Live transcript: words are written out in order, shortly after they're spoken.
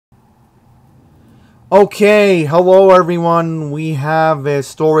Okay, hello everyone. We have a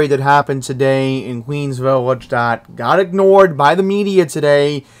story that happened today in Queens Village that got ignored by the media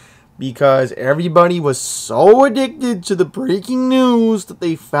today because everybody was so addicted to the breaking news that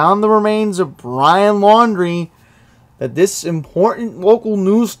they found the remains of Brian Laundrie that this important local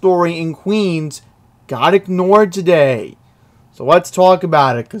news story in Queens got ignored today. So let's talk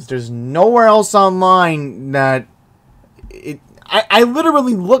about it because there's nowhere else online that I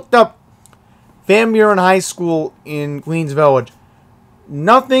literally looked up Van Buren High School in Queens Village.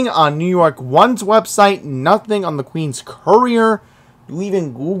 Nothing on New York One's website, nothing on the Queens Courier. You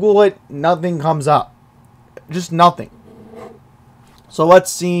even Google it, nothing comes up. Just nothing. So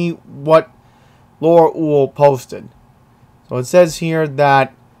let's see what Laura Uhl posted. So it says here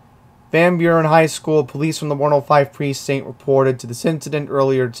that Van Buren High School police from the 105 precinct reported to this incident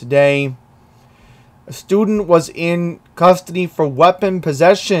earlier today. A student was in custody for weapon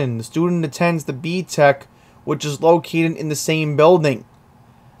possession. The student attends the B-Tech, which is located in the same building.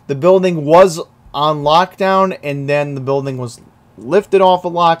 The building was on lockdown, and then the building was lifted off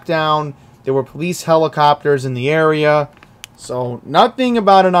of lockdown. There were police helicopters in the area. So nothing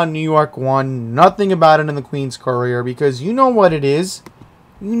about it on New York One. Nothing about it in the Queens Courier, because you know what it is.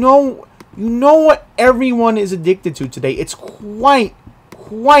 You know what everyone is addicted to today. It's quite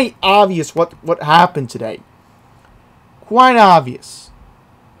obvious what happened today. Quite obvious.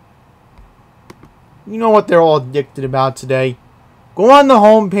 You know what they're all addicted about today. Go on the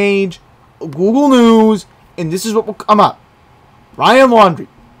homepage, Google News, and this is what will come up. Brian Laundrie.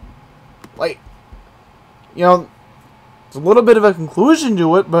 Like, you know, it's a little bit of a conclusion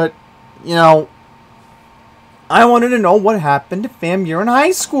to it, but, you know, I wanted to know what happened to Van Buren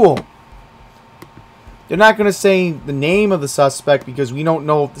High School. They're not going to say the name of the suspect because we don't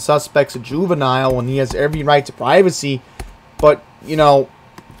know if the suspect's a juvenile and he has every right to privacy. But, you know,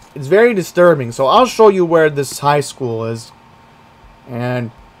 it's very disturbing. So I'll show you where this high school is.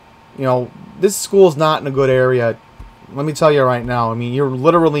 And, you know, this school is not in a good area. Let me tell you right now. I mean, you're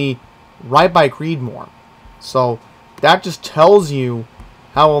literally right by Creedmoor. So that just tells you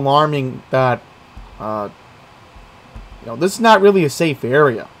how alarming that, you know, this is not really a safe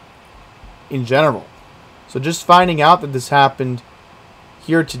area in general. So just finding out that this happened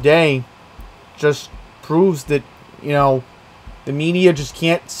here today just proves that, you know, the media just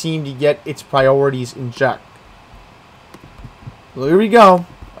can't seem to get its priorities in check. So here we go.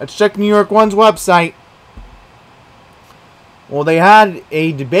 Let's check New York One's website. Well, they had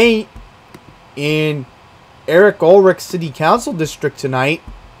a debate in Eric Ulrich's City Council District tonight,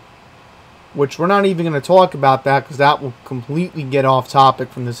 which we're not even going to talk about that because that will completely get off topic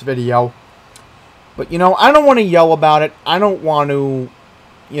from this video. But, you know, I don't want to yell about it. I don't want to,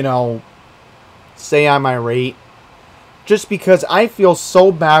 you know, say I'm irate. Just because I feel so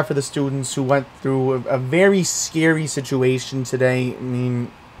bad for the students who went through a very scary situation today. I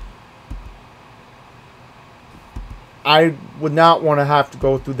mean, I would not want to have to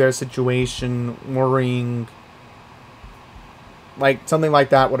go through their situation worrying like something like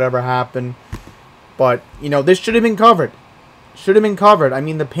that would ever happen. But, you know, this should have been covered. Should have been covered. I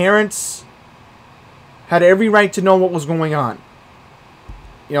mean, the parents had every right to know what was going on.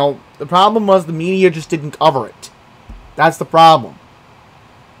 You know, the problem was the media just didn't cover it. That's the problem.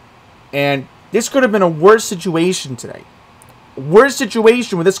 And this could have been a worse situation today. A worse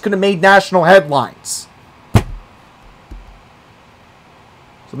situation where this could have made national headlines.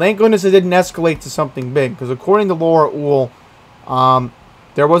 So thank goodness it didn't escalate to something big. Because according to Laura Uhl,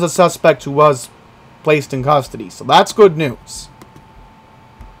 there was a suspect who was placed in custody. So that's good news.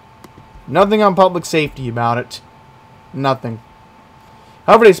 Nothing on public safety about it. Nothing.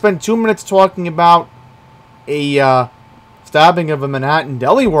 However, they spent 2 minutes talking about a stabbing of a Manhattan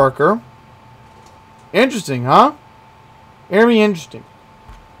deli worker. Interesting, huh? Very interesting.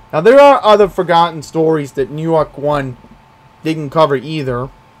 Now, there are other forgotten stories that New York One didn't cover either.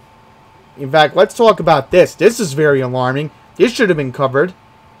 In fact, let's talk about this. This is very alarming. This should have been covered.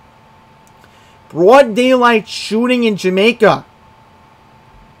 Broad daylight shooting in Jamaica.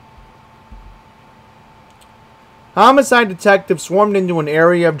 Homicide detectives swarmed into an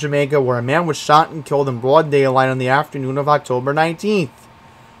area of Jamaica where a man was shot and killed in broad daylight on the afternoon of October 19th.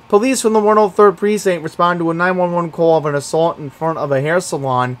 Police from the 103rd Precinct responded to a 911 call of an assault in front of a hair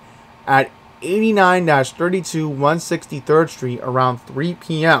salon at 89-32 163rd Street around 3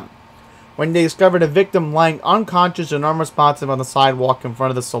 p.m. when they discovered a victim lying unconscious and unresponsive on the sidewalk in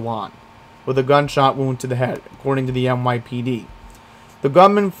front of the salon with a gunshot wound to the head, according to the NYPD. The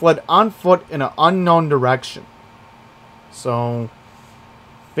gunman fled on foot in an unknown direction. So,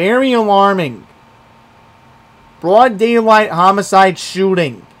 very alarming. Broad daylight homicide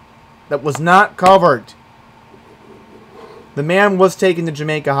shooting that was not covered. The man was taken to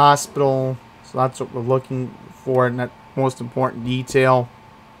Jamaica Hospital, so that's what we're looking for in that most important detail.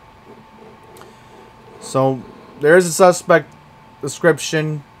 So there is a suspect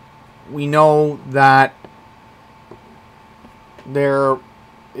description. We know that there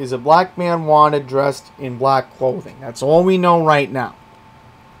is a black man wanted dressed in black clothing. That's all we know right now.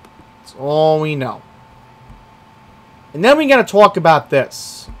 That's all we know. And then we got to talk about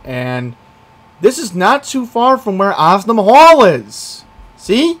this. And this is not too far from where Osnum Hall is.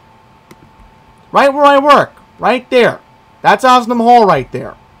 See? Right where I work. Right there. That's Osnum Hall right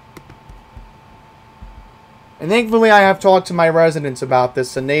there. And thankfully I have talked to my residents about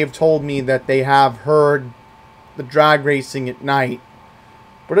this, and they've told me that they have heard the drag racing at night.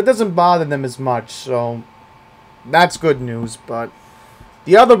 But it doesn't bother them as much, so that's good news. But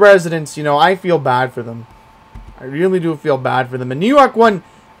the other residents, you know, I feel bad for them. I really do feel bad for them. And New York One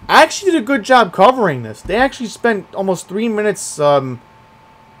actually did a good job covering this. They actually spent almost 3 minutes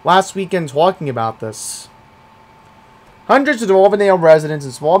last weekend talking about this. Hundreds of Auburndale residents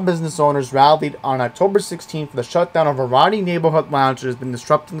and small business owners rallied on October 16th for the shutdown of a variety neighborhood lounge that has been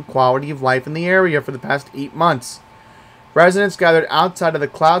disrupting the quality of life in the area for the past 8 months. Residents gathered outside of the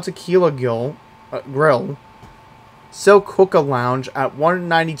Cloud Tequila Grill, Silk Hookah Lounge at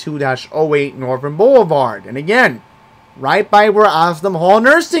 192-08 Northern Boulevard. And again, right by where Osnum Hall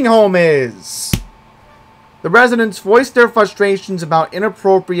Nursing Home is. The residents voiced their frustrations about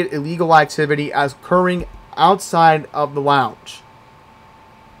inappropriate illegal activity as occurring outside of the lounge.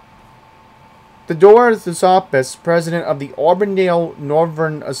 Theodore Thusopis, president of the Auburndale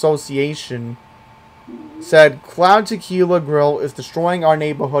Northern Association, said Cloud Tequila Grill is destroying our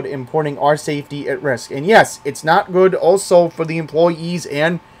neighborhood and putting our safety at risk. And yes, it's not good also for the employees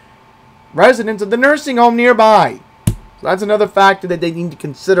and residents of the nursing home nearby. So that's another factor that they need to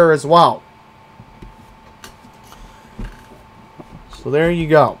consider as well. So there you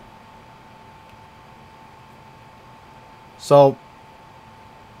go. So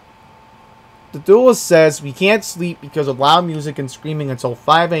the duelist says we can't sleep because of loud music and screaming until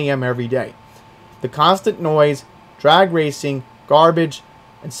 5 a.m. every day. The constant noise, drag racing, garbage,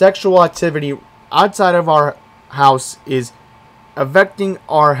 and sexual activity outside of our house is affecting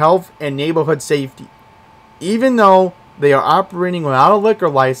our health and neighborhood safety. Even though they are operating without a liquor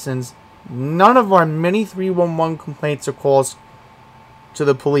license, none of our many 311 complaints or calls to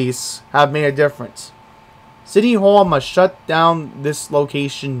the police have made a difference. City Hall must shut down this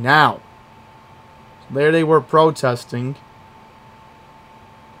location now. So there they were protesting.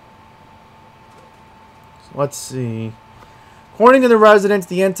 Let's see. According to the residents,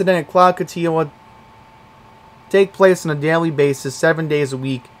 the incident at Cloud Tequila take place on a daily basis, 7 days a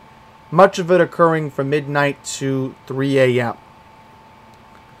week, much of it occurring from midnight to 3 a.m.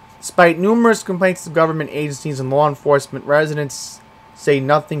 Despite numerous complaints to government agencies and law enforcement, residents say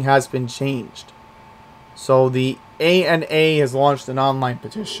nothing has been changed. So the ANA has launched an online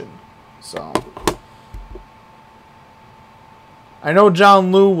petition. So I know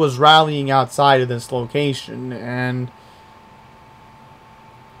John Liu was rallying outside of this location, and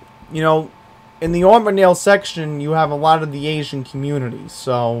you know, in the Auburndale section you have a lot of the Asian community.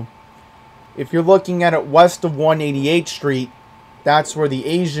 So if you're looking at it west of 188th Street, that's where the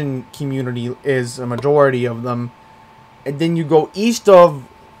Asian community is, a majority of them. And then you go east of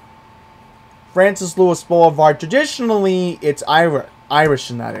Francis Lewis Boulevard. Traditionally, it's Irish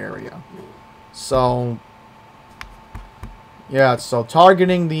in that area. So yeah, so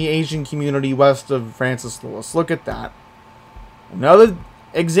targeting the Asian community west of Francis Lewis. Look at that. Another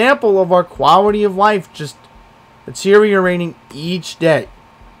example of our quality of life just deteriorating each day.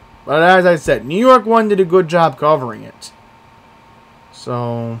 But as I said, New York One did a good job covering it.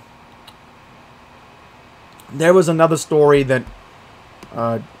 So there was another story that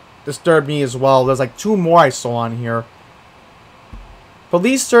disturbed me as well. There's like 2 more I saw on here.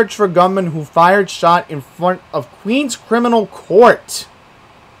 Police search for gunman who fired shot in front of Queens Criminal Court.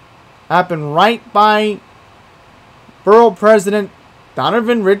 Happened right by Borough President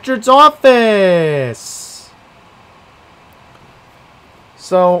Donovan Richards' office.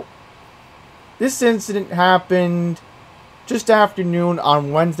 So this incident happened just after noon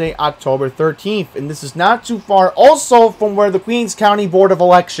on Wednesday, October 13th. And this is not too far also from where the Queens County Board of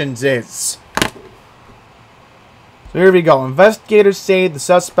Elections is. So here we go. Investigators say the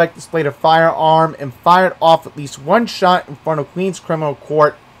suspect displayed a firearm and fired off at least 1 shot in front of Queens Criminal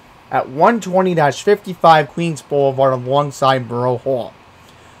Court at 120-55 Queens Boulevard alongside Borough Hall.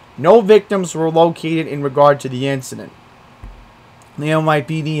 No victims were located in regard to the incident. The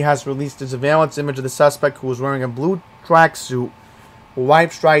NYPD has released a surveillance image of the suspect, who was wearing a blue tracksuit with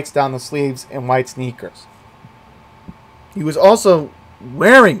white stripes down the sleeves and white sneakers. He was also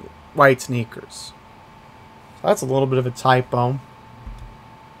wearing white sneakers. So that's a little bit of a typo.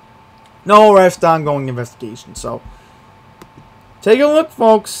 No arrest, ongoing investigation. So take a look,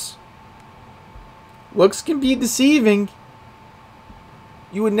 folks. Looks can be deceiving.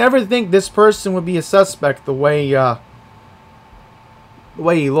 You would never think this person would be a suspect the way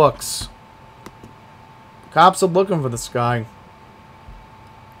he looks. Cops are looking for this guy.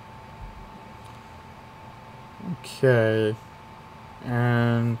 Okay.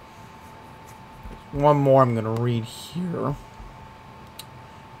 And one more I'm going to read here.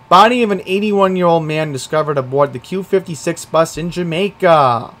 Body of an 81-year-old man discovered aboard the Q56 bus in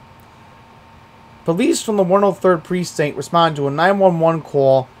Jamaica. Police from the 103rd Precinct responded to a 911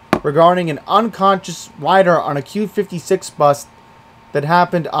 call regarding an unconscious rider on a Q56 bus that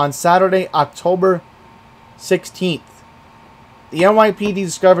happened on Saturday, October 16th. The NYPD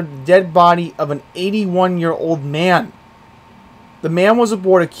discovered the dead body of an 81-year-old man. The man was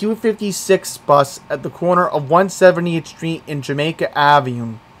aboard a Q56 bus at the corner of 170th Street and Jamaica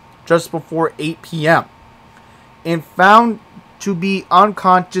Avenue just before 8 p.m. and found to be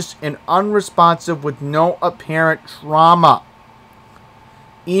unconscious and unresponsive with no apparent trauma.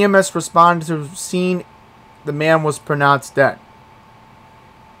 EMS responded to the scene. The man was pronounced dead.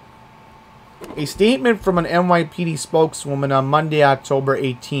 A statement from an NYPD spokeswoman on Monday, October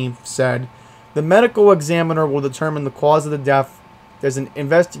 18th said, "The medical examiner will determine the cause of the death. There's an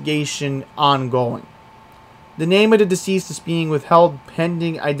investigation ongoing. The name of the deceased is being withheld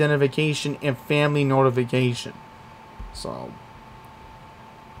pending identification and family notification." So,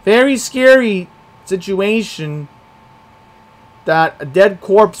 very scary situation that a dead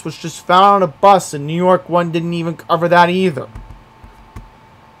corpse was just found on a bus, and New York One didn't even cover that either.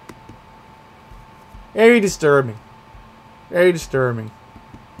 Very disturbing. Very disturbing.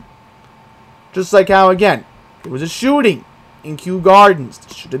 Just like how, again, there was a shooting in Kew Gardens.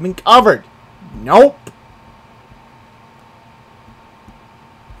 This should have been covered. Nope.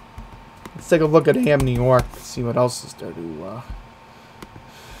 Let's take a look at AM New York. See what else is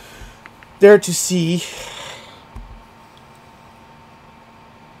there to see.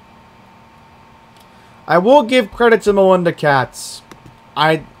 I will give credit to Melinda Katz.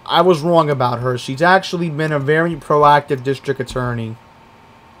 I was wrong about her. She's actually been a very proactive district attorney.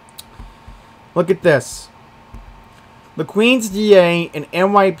 Look at this. The Queens DA and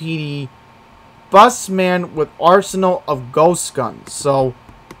NYPD bust man with arsenal of ghost guns. So,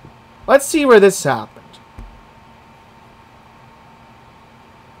 let's see where this happened.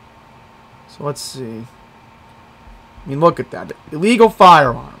 So, let's see. I mean, look at that. Illegal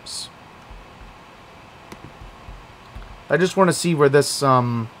firearms. I just want to see where this,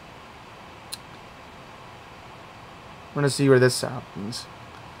 happens.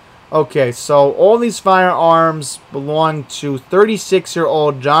 Okay, so all these firearms belong to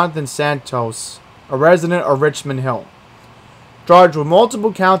 36-year-old Jonathan Santos, a resident of Richmond Hill. Charged with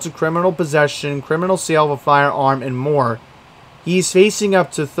multiple counts of criminal possession, criminal sale of a firearm, and more. He is facing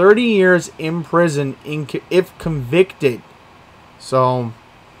up to 30 years in prison if convicted. So,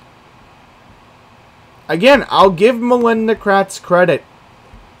 again, I'll give Melinda Katz credit.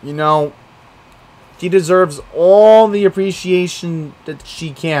 You know, she deserves all the appreciation that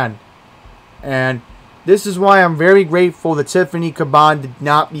she can. And this is why I'm very grateful that Tiffany Caban did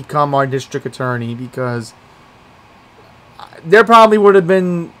not become our district attorney, because there probably would have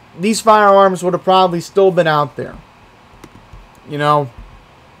been, these firearms would have probably still been out there. You know.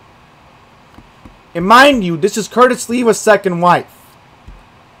 And mind you, this is Curtis Lewa's second wife.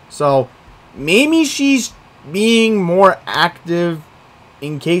 So, maybe she's being more active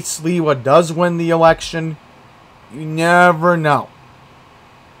in case Lewa does win the election. You never know.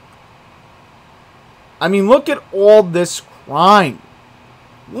 I mean, look at all this crime.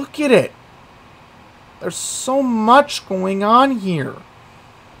 Look at it. There's so much going on here.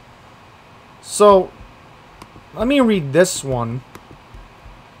 So, let me read this one.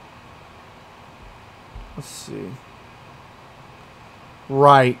 Let's see.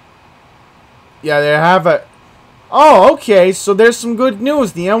 Right. Yeah, they have a... Oh, okay. So there's some good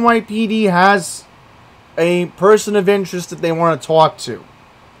news. The NYPD has a person of interest that they want to talk to.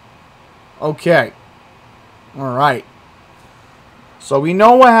 Okay. Alright. So we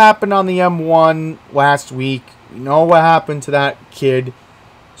know what happened on the M1 last week. We know what happened to that kid.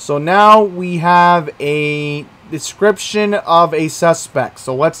 So now we have a description of a suspect.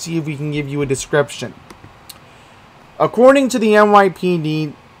 So let's see if we can give you a description. According to the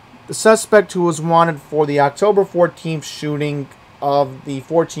NYPD, the suspect who was wanted for the October 14th shooting of the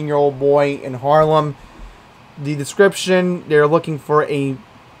 14-year-old boy in Harlem The description, they're looking for a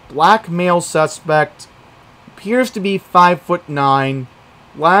black male suspect. Appears to be 5'9".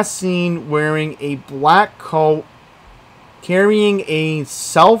 Last seen wearing a black coat, carrying a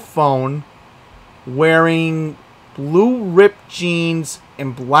cell phone, wearing blue ripped jeans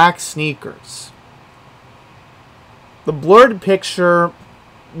and black sneakers. The blurred picture,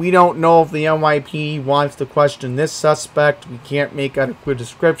 we don't know if the NYPD wants to question this suspect. We can't make out a clear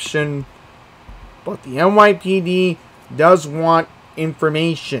description. But the NYPD does want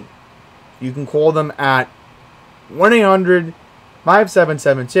information. You can call them at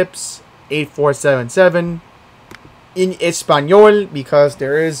 1-800-577-TIPS, 8477. In Espanol, because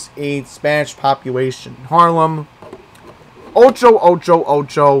there is a Spanish population in Harlem.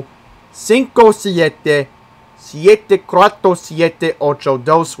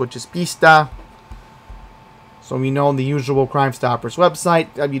 888-57-747-882, which is pista. So we know the usual Crime Stoppers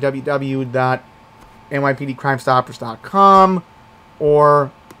website, www.nypdcrimestoppers.com,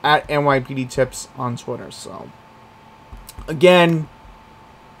 or at NYPD Tips on Twitter. So again,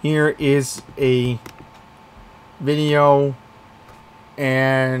 here is a video,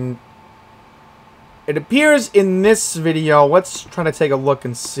 and it appears in this video, let's try to take a look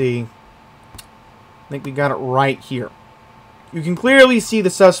and see. I think we got it right here. You can clearly see the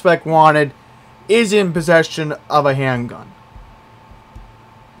suspect wanted is in possession of a handgun.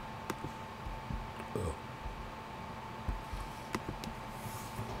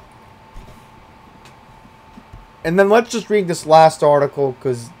 And then let's just read this last article,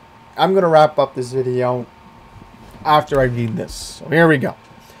 because I'm going to wrap up this video after I read this. So here we go.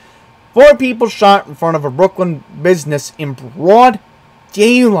 4 people shot in front of a Brooklyn business in broad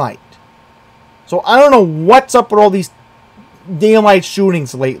daylight. So I don't know what's up with all these daylight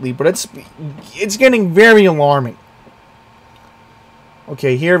shootings lately, but it's getting very alarming.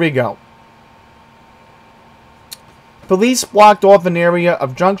 Okay, here we go. Police blocked off an area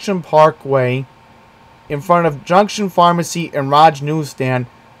of Junction Parkway in front of Junction Pharmacy and Raj Newsstand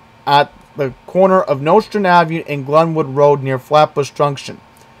at the corner of Nostrand Avenue and Glenwood Road near Flatbush Junction.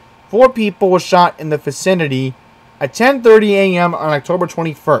 4 people were shot in the vicinity at 10:30 a.m. on October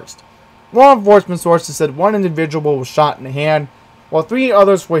 21st. Law enforcement sources said 1 individual was shot in the hand, while 3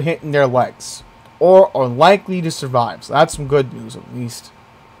 others were hit in their legs, or are likely to survive. So that's some good news, at least.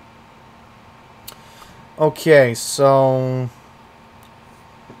 Okay, so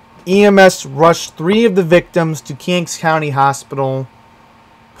EMS rushed 3 of the victims to Kings County Hospital.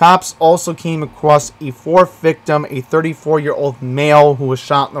 Cops also came across a 4th victim, a 34-year-old male who was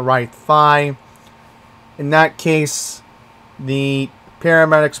shot in the right thigh. In that case, the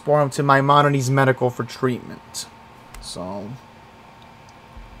paramedics brought him to Maimonides Medical for treatment. So,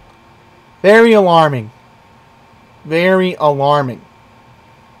 very alarming. Very alarming.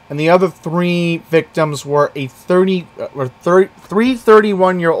 And the other 3 victims were three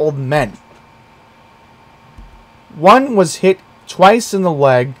 31-year-old men. One was hit twice in the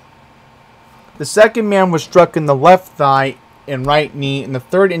leg. The second man was struck in the left thigh and right knee, and the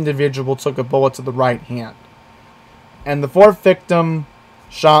 3rd individual took a bullet to the right hand. And the 4th victim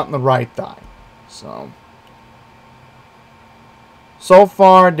shot in the right thigh. So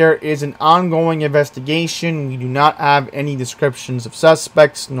far, there is an ongoing investigation. We do not have any descriptions of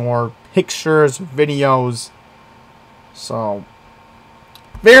suspects, nor pictures, or videos. So,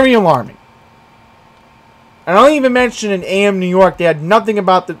 very alarming. And I'll even mention in AM New York, they had nothing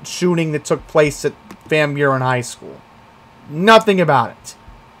about the shooting that took place at Van Buren High School. Nothing about it.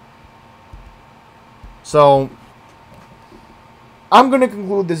 So, I'm going to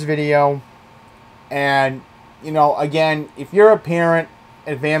conclude this video. And, you know, again, if you're a parent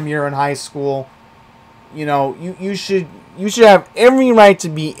at Van Buren High School, you know, you should have every right to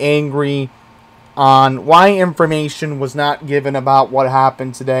be angry on why information was not given about what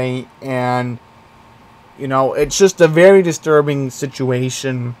happened today. And, you know, it's just a very disturbing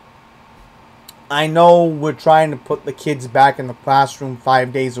situation. I know we're trying to put the kids back in the classroom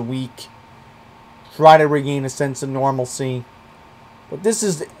 5 days a week. Try to regain a sense of normalcy. But this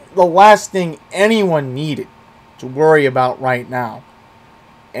is the last thing anyone needed to worry about right now.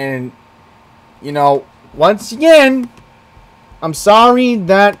 And, you know, once again, I'm sorry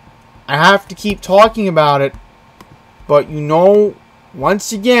that I have to keep talking about it. But you know,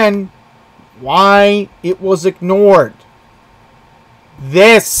 once again, why it was ignored.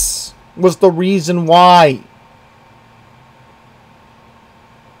 This was the reason why.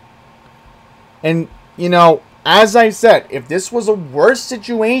 And, you know, as I said, if this was a worse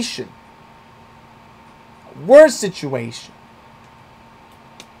situation,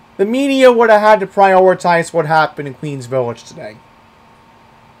 the media would have had to prioritize what happened in Queens Village today.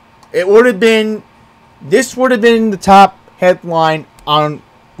 It would have been this would have been the top headline on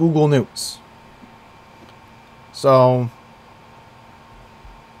Google News. So,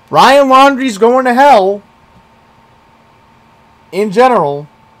 Brian Laundrie's going to hell in general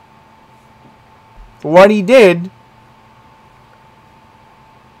for what he did.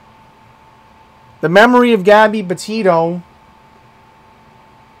 The memory of Gabby Petito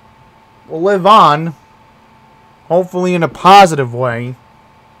will live on, hopefully in a positive way.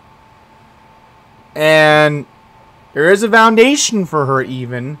 And there is a foundation for her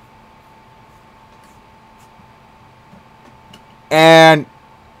even. And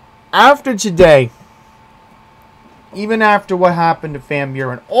after today, even after what happened to Van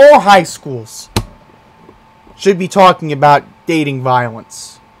Buren, all high schools should be talking about dating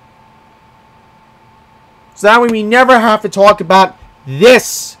violence. So that way we never have to talk about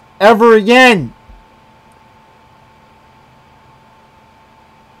this ever again.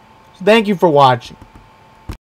 So thank you for watching.